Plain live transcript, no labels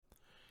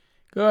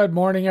Good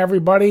morning,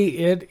 everybody.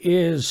 It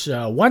is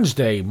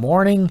Wednesday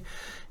morning,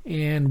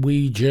 and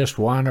we just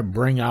want to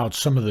bring out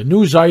some of the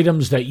news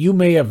items that you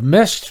may have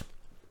missed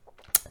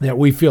that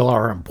we feel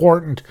are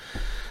important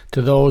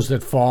to those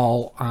that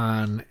fall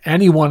on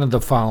any one of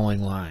the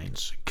following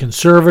lines: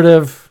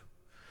 conservative,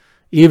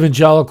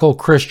 evangelical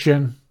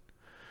Christian,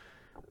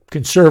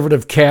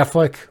 conservative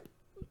Catholic,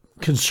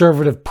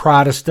 conservative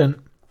Protestant,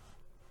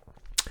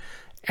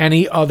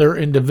 any other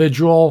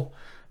individual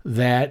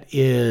that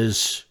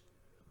is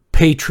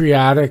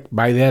patriotic.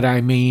 By that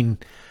I mean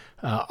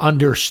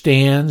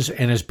understands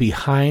and is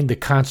behind the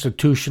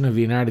Constitution of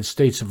the United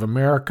States of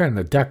America and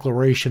the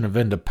Declaration of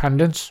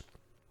Independence.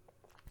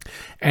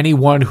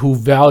 Anyone who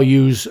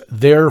values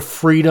their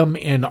freedom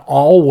in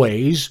all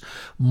ways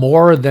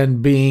more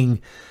than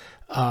being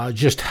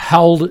just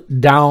held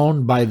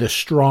down by the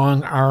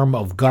strong arm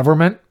of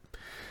government.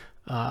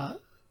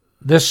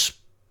 This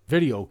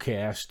video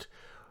cast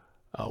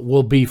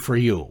will be for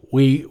you.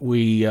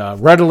 We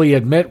readily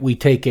admit we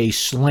take a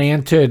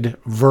slanted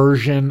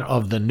version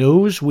of the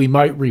news. We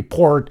might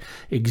report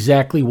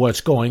exactly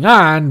what's going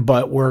on,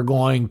 but we're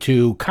going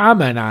to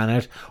comment on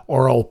it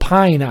or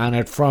opine on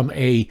it from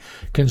a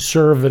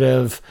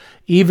conservative,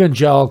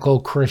 evangelical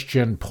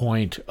Christian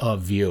point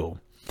of view.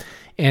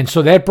 And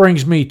so that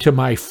brings me to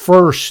my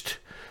first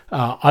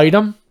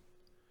item.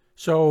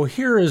 So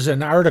here is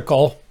an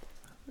article,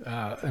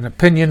 an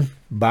opinion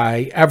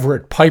by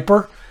Everett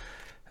Piper,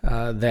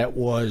 that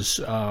was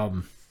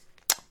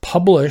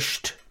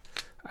published,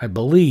 I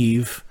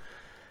believe,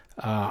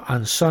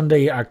 on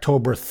Sunday,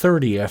 October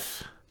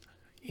 30th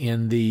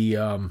in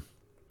the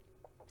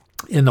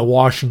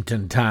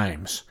Washington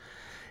Times.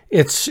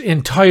 It's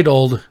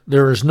entitled,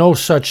 "There is no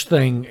such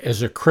thing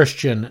as a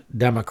Christian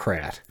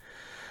Democrat."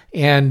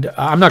 And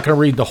I'm not going to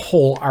read the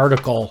whole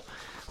article,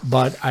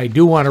 but I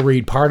do want to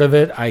read part of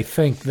it. I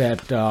think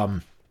that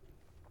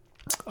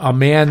a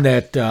man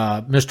that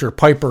Mr.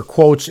 Piper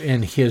quotes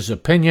in his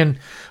opinion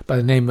by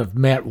the name of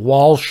Matt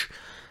Walsh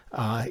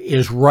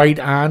is right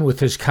on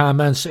with his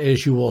comments,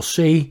 as you will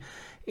see,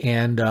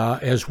 and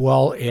as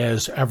well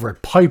as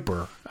Everett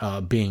Piper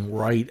being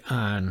right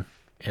on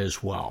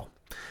as well.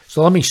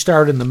 So let me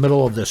start in the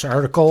middle of this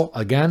article.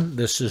 Again,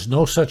 this is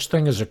No Such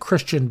Thing as a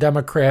Christian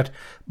Democrat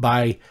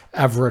by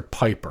Everett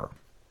Piper.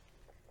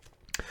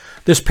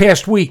 This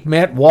past week,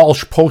 Matt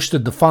Walsh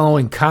posted the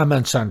following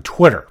comments on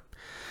Twitter.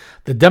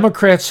 "The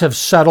Democrats have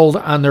settled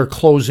on their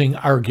closing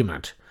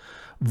argument.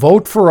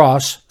 Vote for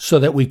us so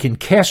that we can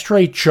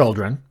castrate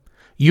children,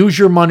 use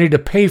your money to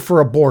pay for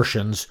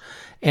abortions,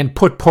 and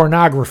put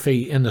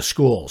pornography in the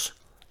schools.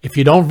 If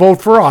you don't vote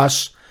for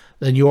us,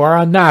 then you are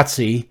a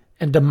Nazi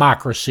and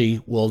democracy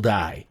will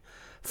die."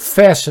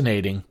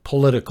 Fascinating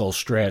political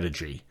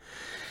strategy.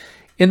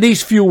 In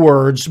these few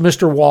words,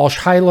 Mr.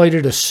 Walsh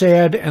highlighted a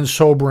sad and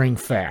sobering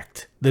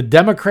fact. The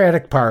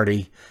Democratic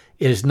Party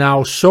is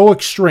now so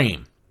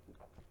extreme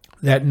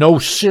that no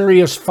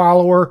serious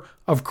follower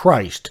of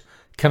Christ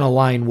can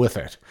align with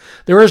it.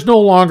 There is no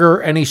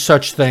longer any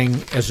such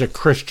thing as a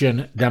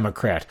Christian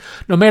Democrat.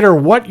 No matter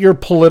what your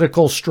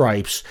political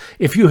stripes,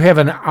 if you have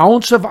an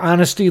ounce of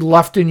honesty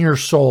left in your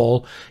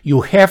soul, you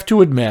have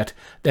to admit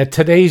that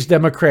today's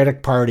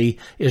Democratic Party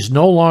is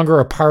no longer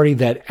a party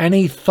that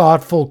any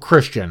thoughtful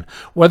Christian,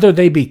 whether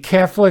they be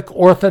Catholic,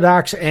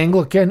 Orthodox,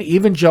 Anglican,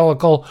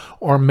 Evangelical,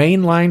 or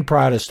mainline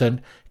Protestant,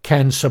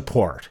 can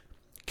support.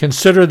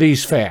 Consider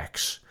these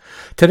facts.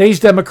 Today's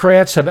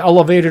Democrats have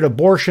elevated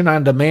abortion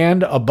on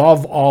demand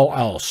above all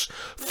else.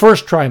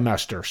 First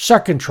trimester,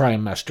 second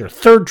trimester,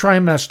 third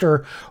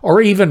trimester,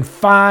 or even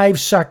 5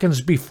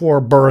 seconds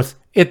before birth,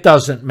 it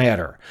doesn't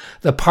matter.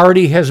 The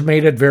party has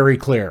made it very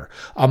clear.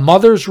 A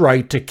mother's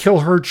right to kill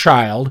her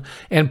child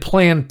and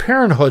Planned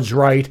Parenthood's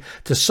right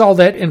to sell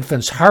that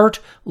infant's heart,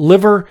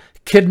 liver,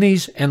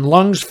 kidneys, and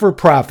lungs for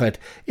profit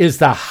is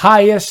the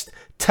highest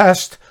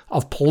test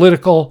of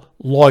political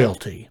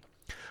loyalty.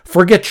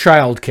 Forget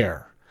child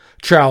care.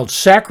 Child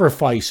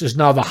sacrifice is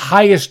now the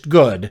highest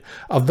good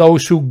of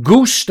those who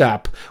goose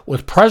step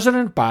with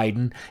President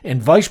Biden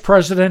and Vice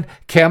President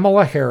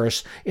Kamala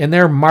Harris in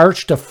their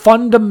march to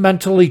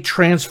fundamentally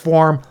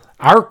transform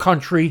our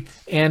country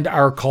and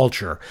our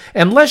culture.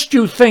 And lest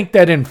you think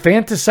that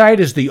infanticide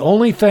is the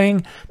only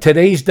thing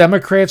today's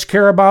Democrats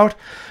care about,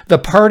 the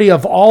party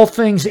of all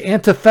things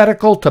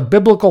antithetical to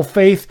biblical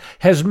faith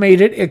has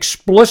made it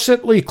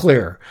explicitly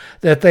clear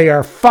that they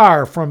are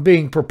far from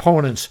being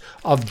proponents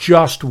of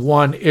just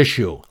one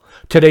issue.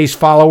 Today's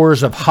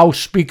followers of House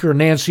Speaker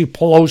Nancy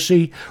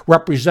Pelosi,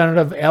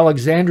 Representative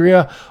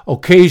Alexandria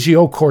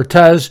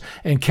Ocasio-Cortez,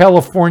 and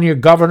California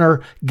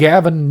Governor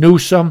Gavin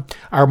Newsom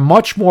are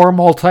much more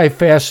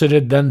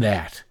multifaceted than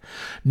that.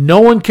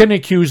 No one can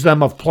accuse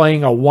them of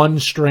playing a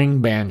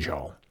one-string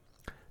banjo.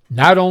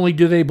 Not only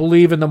do they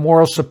believe in the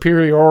moral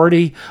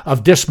superiority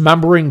of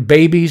dismembering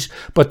babies,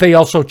 but they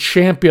also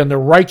champion the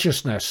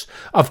righteousness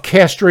of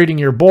castrating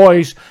your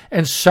boys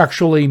and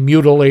sexually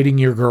mutilating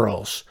your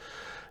girls.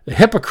 The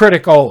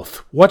Hippocratic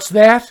Oath, what's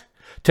that?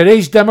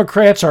 Today's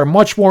Democrats are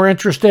much more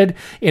interested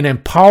in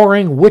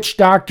empowering witch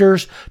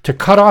doctors to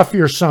cut off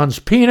your son's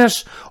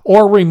penis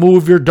or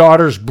remove your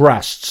daughter's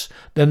breasts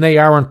than they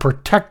are in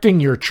protecting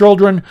your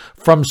children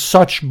from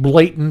such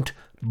blatant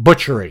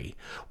butchery.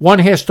 One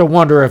has to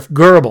wonder if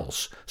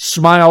Goebbels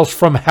smiles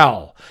from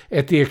hell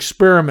at the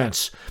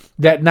experiments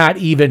that not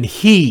even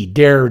he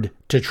dared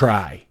to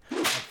try.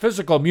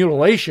 Physical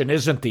mutilation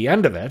isn't the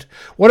end of it.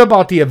 What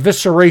about the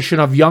evisceration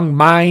of young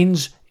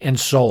minds and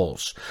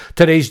souls?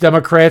 Today's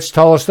Democrats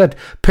tell us that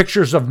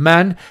pictures of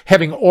men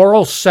having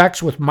oral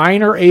sex with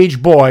minor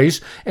age boys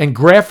and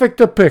graphic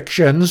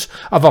depictions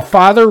of a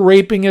father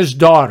raping his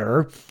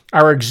daughter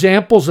are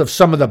examples of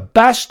some of the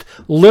best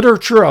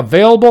literature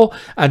available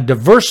on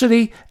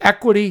diversity,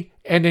 equity,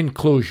 and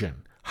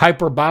inclusion.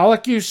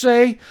 Hyperbolic, you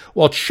say?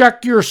 Well,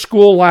 check your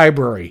school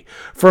library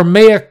for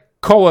Maya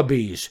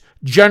Koabe's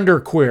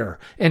Genderqueer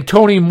and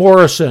Toni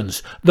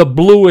Morrison's The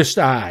Bluest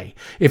Eye.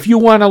 If you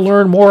want to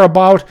learn more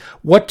about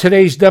what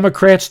today's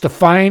Democrats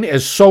define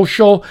as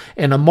social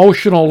and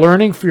emotional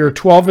learning for your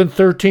 12 and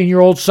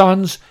 13-year-old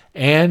sons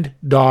and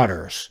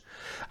daughters.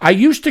 I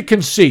used to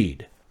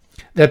concede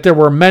that there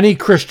were many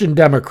Christian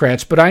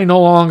Democrats, but I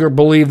no longer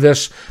believe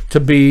this to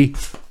be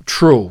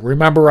true.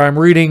 Remember, I'm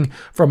reading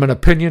from an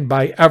opinion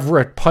by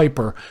Everett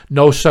Piper,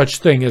 no such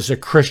thing as a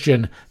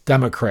Christian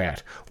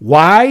Democrat.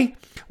 Why?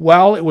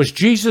 Well, it was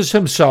Jesus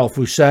himself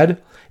who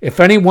said, if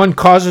anyone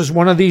causes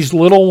one of these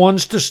little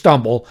ones to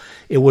stumble,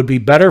 it would be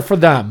better for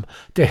them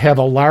to have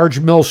a large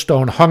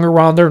millstone hung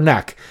around their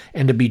neck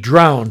and to be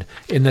drowned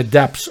in the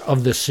depths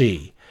of the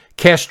sea.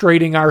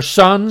 Castrating our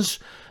sons,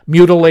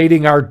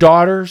 mutilating our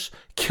daughters,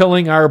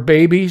 killing our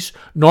babies,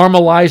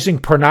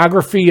 normalizing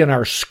pornography in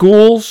our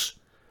schools.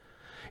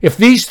 If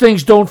these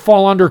things don't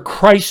fall under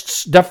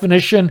Christ's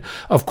definition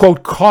of,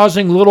 quote,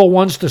 causing little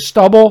ones to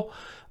stumble,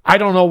 I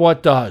don't know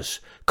what does.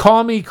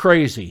 Call me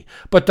crazy,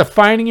 but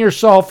defining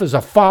yourself as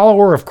a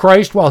follower of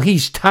Christ while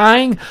he's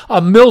tying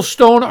a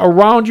millstone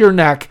around your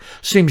neck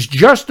seems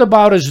just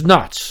about as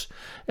nuts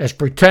as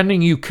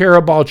pretending you care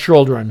about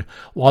children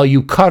while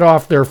you cut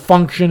off their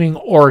functioning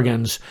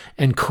organs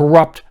and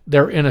corrupt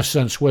their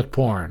innocence with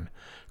porn.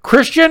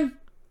 Christian?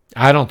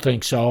 I don't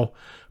think so.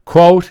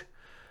 Quote,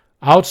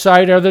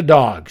 outside are the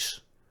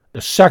dogs,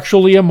 the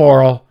sexually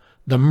immoral,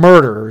 the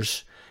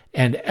murderers,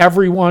 and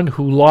everyone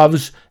who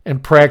loves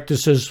and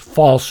practices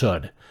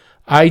falsehood.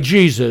 I,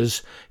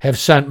 Jesus, have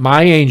sent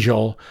my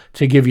angel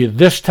to give you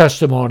this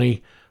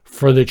testimony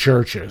for the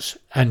churches,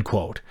 end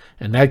quote.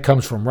 And that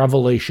comes from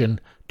Revelation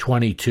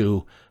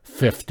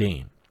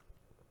 22:15.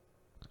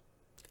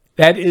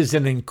 That is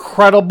an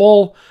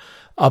incredible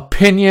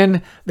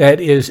opinion that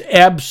is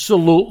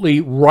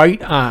absolutely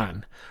right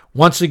on.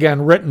 Once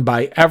again, written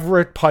by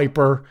Everett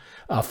Piper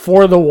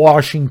for the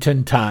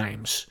Washington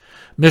Times.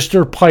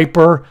 Mr.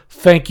 Piper,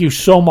 thank you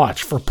so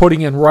much for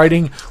putting in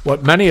writing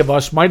what many of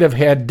us might have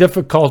had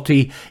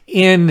difficulty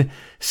in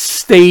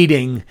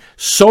stating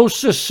so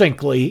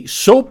succinctly,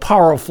 so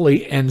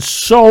powerfully, and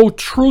so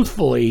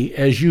truthfully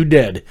as you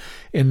did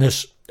in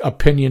this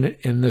opinion,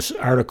 in this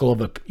article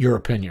of your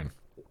opinion.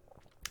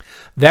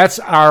 That's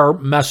our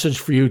message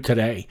for you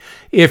today.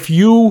 If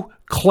you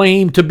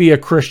claim to be a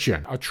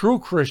Christian, a true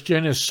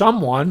Christian is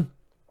someone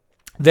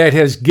that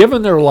has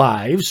given their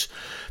lives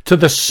to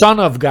the Son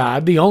of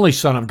God, the only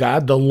Son of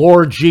God, the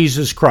Lord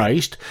Jesus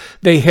Christ.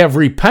 They have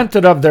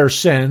repented of their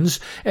sins,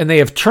 and they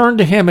have turned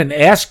to him and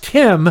asked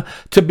him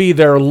to be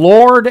their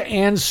Lord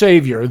and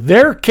Savior,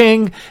 their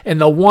King, and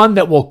the one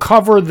that will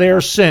cover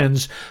their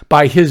sins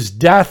by his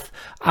death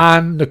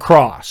on the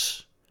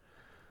cross.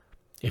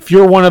 If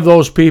you're one of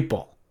those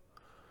people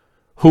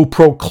who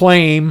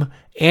proclaim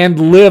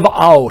and live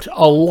out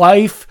a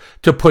life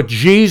to put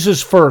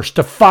Jesus first,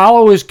 to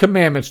follow his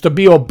commandments, to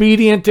be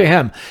obedient to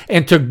him,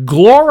 and to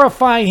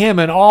glorify him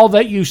in all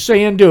that you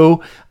say and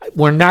do.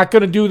 We're not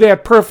going to do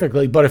that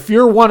perfectly, but if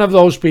you're one of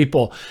those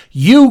people,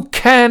 you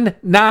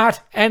cannot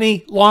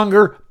any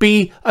longer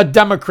be a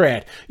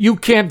Democrat. You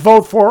can't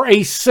vote for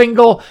a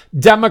single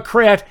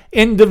Democrat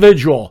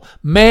individual.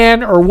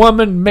 Man or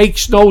woman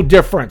makes no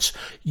difference.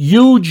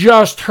 You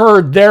just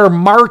heard their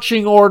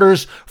marching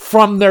orders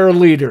from their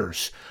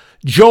leaders.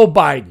 Joe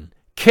Biden,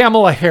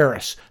 Kamala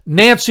Harris,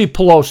 Nancy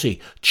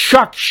Pelosi,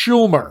 Chuck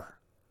Schumer,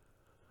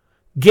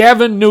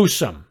 Gavin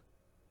Newsom,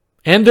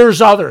 and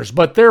there's others,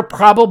 but they're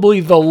probably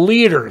the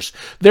leaders.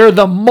 They're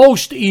the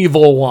most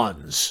evil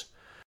ones.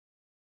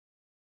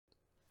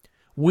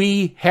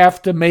 We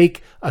have to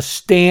make a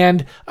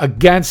stand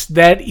against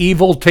that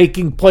evil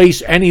taking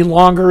place any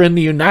longer in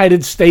the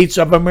United States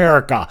of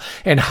America.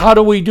 And how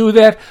do we do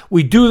that?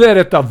 We do that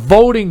at the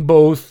voting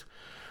booth,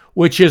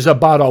 which is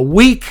about a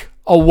week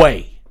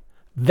away.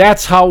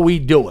 That's how we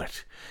do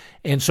it.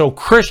 And so,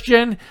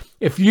 Christian,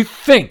 if you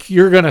think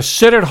you're going to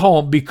sit at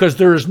home because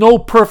there is no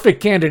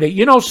perfect candidate,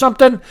 you know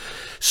something?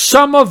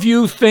 Some of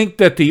you think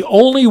that the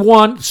only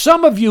one,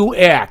 some of you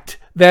act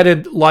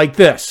that like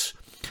this.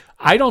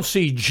 I don't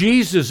see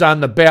Jesus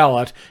on the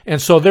ballot,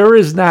 and so there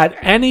is not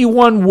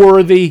anyone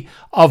worthy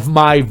of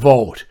my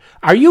vote.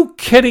 Are you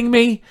kidding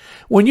me?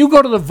 When you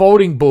go to the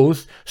voting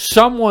booth,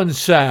 someone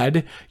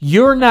said,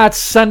 you're not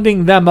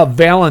sending them a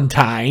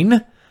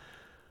Valentine.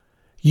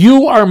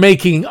 You are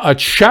making a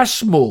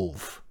chess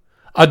move,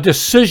 a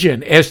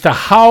decision as to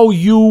how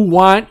you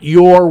want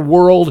your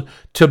world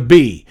to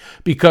be.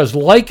 Because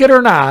like it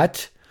or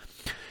not,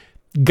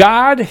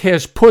 God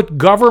has put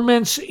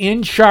governments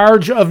in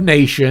charge of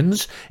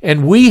nations,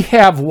 and we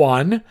have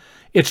one.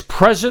 It's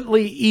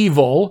presently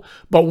evil,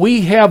 but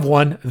we have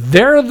one.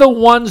 They're the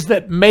ones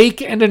that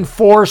make and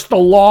enforce the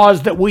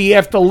laws that we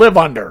have to live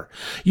under.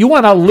 You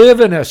want to live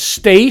in a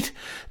state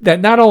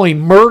that not only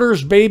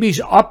murders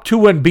babies up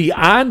to and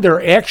beyond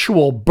their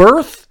actual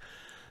birth?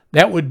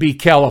 That would be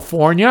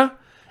California,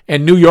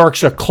 and New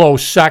York's a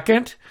close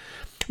second.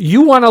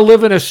 You want to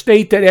live in a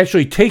state that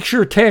actually takes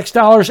your tax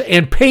dollars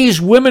and pays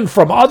women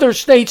from other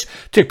states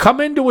to come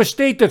into a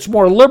state that's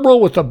more liberal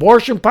with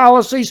abortion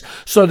policies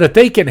so that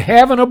they can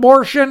have an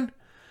abortion?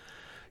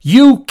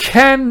 You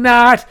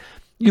cannot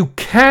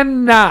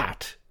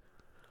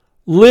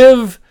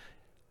live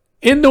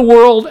in the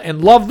world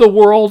and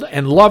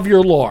love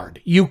your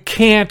Lord. You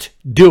can't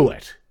do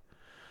it.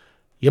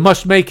 You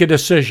must make a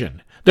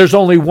decision. There's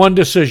only one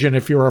decision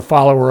if you're a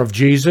follower of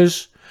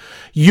Jesus.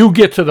 You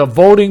get to the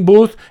voting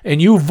booth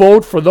and you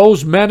vote for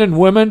those men and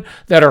women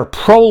that are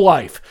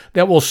pro-life,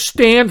 that will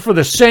stand for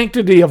the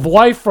sanctity of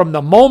life from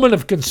the moment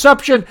of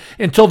conception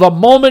until the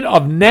moment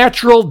of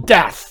natural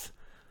death.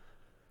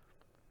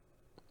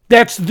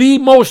 That's the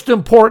most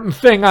important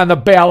thing on the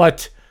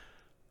ballot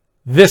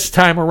this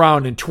time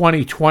around in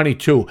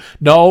 2022.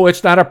 No,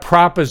 it's not a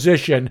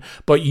proposition,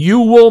 but you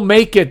will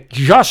make it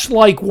just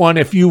like one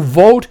if you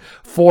vote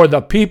for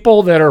the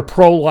people that are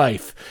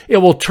pro-life. It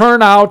will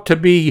turn out to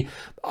be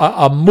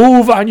a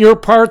move on your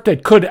part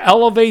that could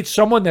elevate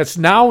someone that's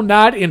now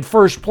not in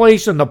first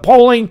place in the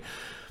polling,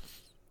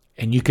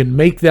 and you can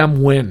make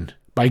them win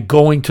by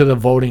going to the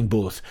voting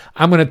booth.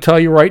 I'm going to tell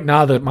you right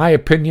now that my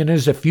opinion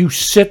is if you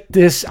sit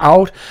this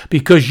out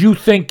because you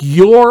think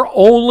your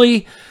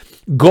only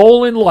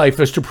goal in life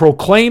is to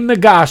proclaim the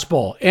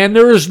gospel, and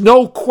there is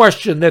no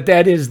question that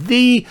that is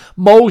the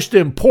most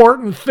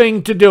important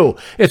thing to do.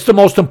 It's the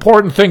most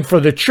important thing for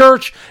the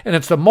church, and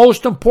it's the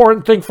most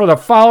important thing for the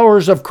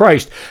followers of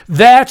Christ.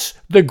 That's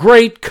the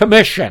Great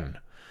Commission.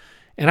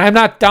 And I'm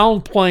not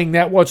downplaying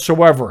that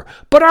whatsoever.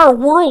 But our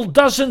world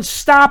doesn't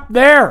stop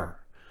there.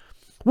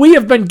 We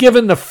have been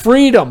given the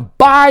freedom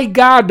by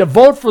God to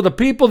vote for the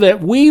people that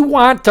we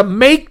want to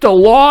make the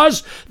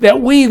laws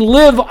that we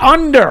live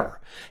under.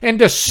 And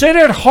to sit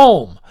at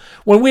home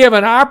when we have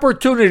an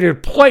opportunity to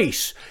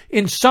place,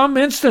 in some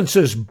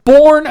instances,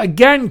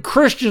 born-again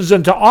Christians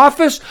into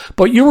office,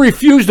 but you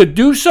refuse to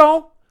do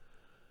so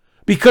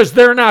because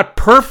they're not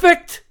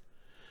perfect,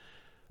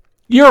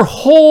 your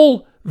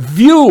whole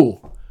view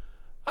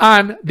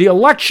on the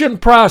election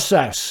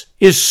process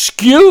is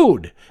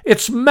skewed.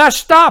 It's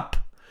messed up.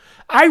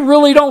 I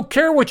really don't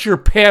care what your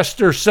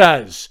pastor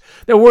says.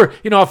 That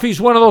if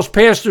he's one of those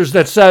pastors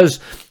that says,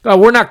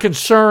 we're not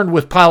concerned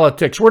with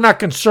politics. We're not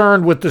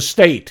concerned with the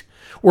state.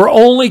 We're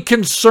only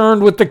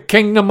concerned with the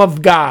kingdom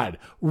of God.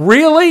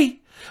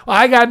 Really? Well,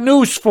 I got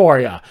news for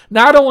you.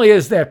 Not only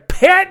is that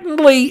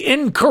patently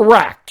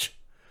incorrect,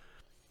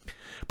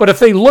 but if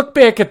they look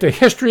back at the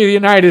history of the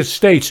United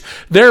States,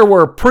 there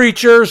were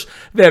preachers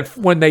that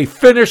when they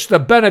finished the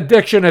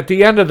benediction at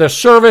the end of the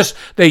service,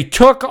 they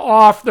took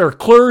off their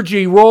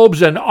clergy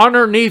robes and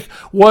underneath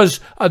was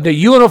the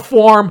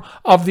uniform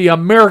of the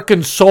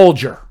American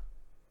soldier.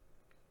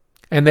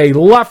 And they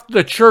left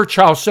the church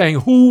house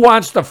saying, who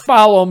wants to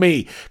follow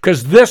me?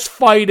 Because this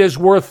fight is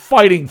worth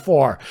fighting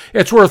for.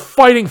 It's worth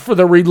fighting for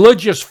the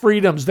religious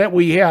freedoms that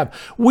we have.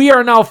 We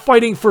are now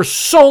fighting for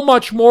so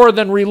much more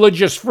than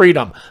religious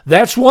freedom.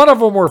 That's one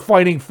of them we're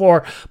fighting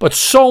for, but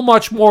so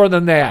much more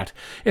than that.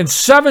 In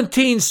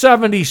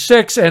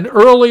 1776 and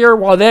earlier,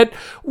 while that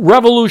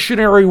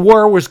Revolutionary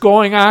War was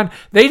going on,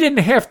 they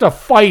didn't have to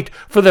fight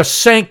for the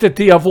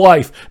sanctity of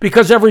life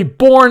because every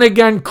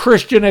born-again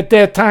Christian at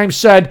that time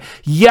said,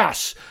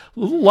 yes,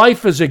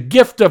 life is a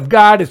gift of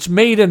God. It's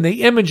made in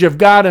the image of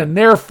God, and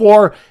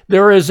therefore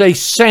there is a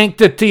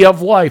sanctity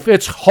of life.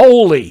 It's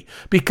holy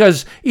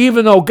because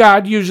even though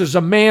God uses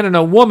a man and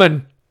a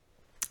woman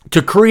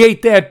to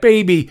create that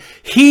baby,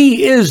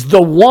 He is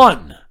the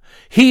one.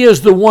 He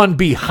is the one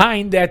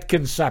behind that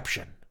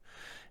conception.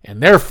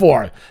 And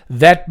therefore,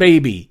 that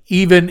baby,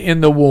 even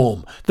in the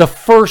womb, the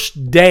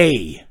first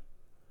day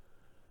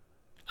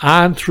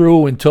on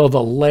through until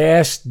the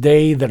last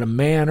day that a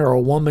man or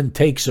a woman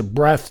takes a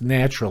breath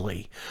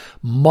naturally,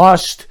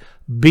 must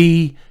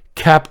be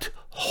kept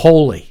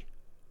holy.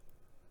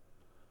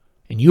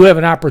 And you have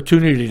an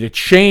opportunity to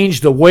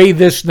change the way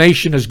this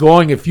nation is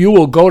going if you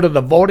will go to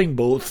the voting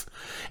booth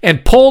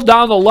and pull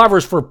down the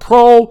levers for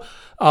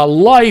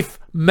pro-life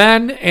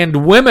men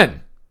and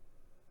women.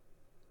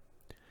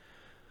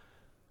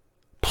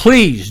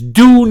 Please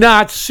do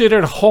not sit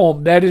at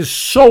home. That is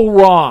so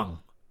wrong.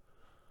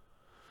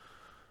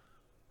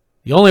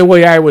 The only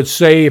way I would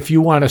say if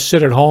you want to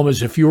sit at home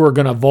is if you were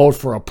going to vote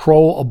for a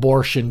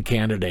pro-abortion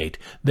candidate.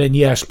 Then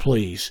yes,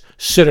 please,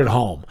 sit at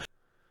home.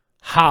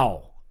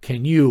 How?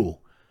 can you,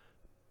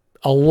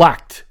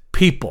 elect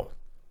people,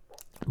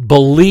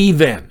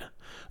 believe in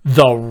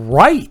the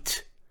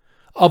right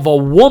of a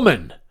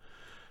woman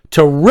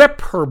to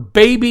rip her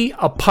baby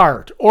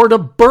apart or to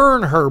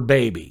burn her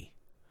baby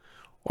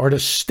or to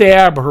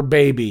stab her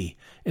baby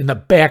in the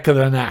back of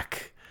the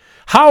neck?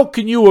 How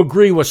can you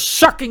agree with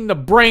sucking the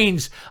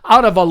brains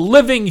out of a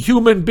living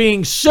human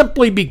being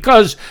simply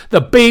because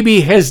the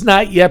baby has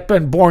not yet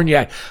been born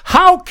yet?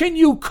 How can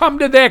you come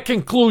to that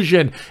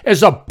conclusion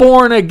as a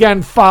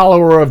born-again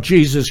follower of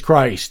Jesus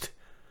Christ?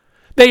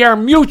 They are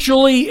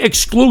mutually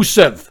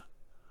exclusive.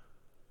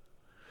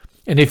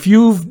 And if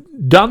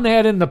you've done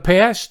that in the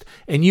past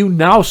and you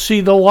now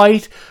see the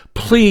light,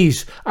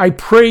 please, I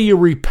pray you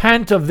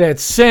repent of that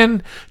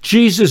sin.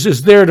 Jesus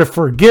is there to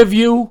forgive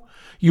you.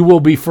 You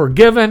will be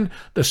forgiven,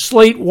 the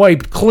slate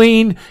wiped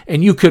clean,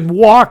 and you can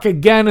walk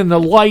again in the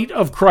light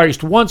of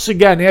Christ, once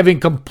again having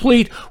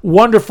complete,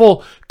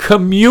 wonderful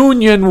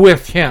communion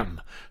with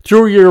him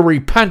through your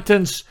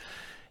repentance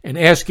and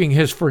asking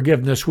his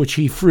forgiveness, which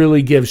he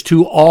freely gives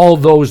to all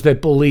those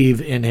that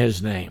believe in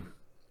his name.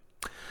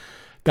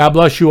 God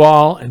bless you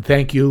all, and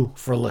thank you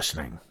for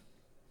listening.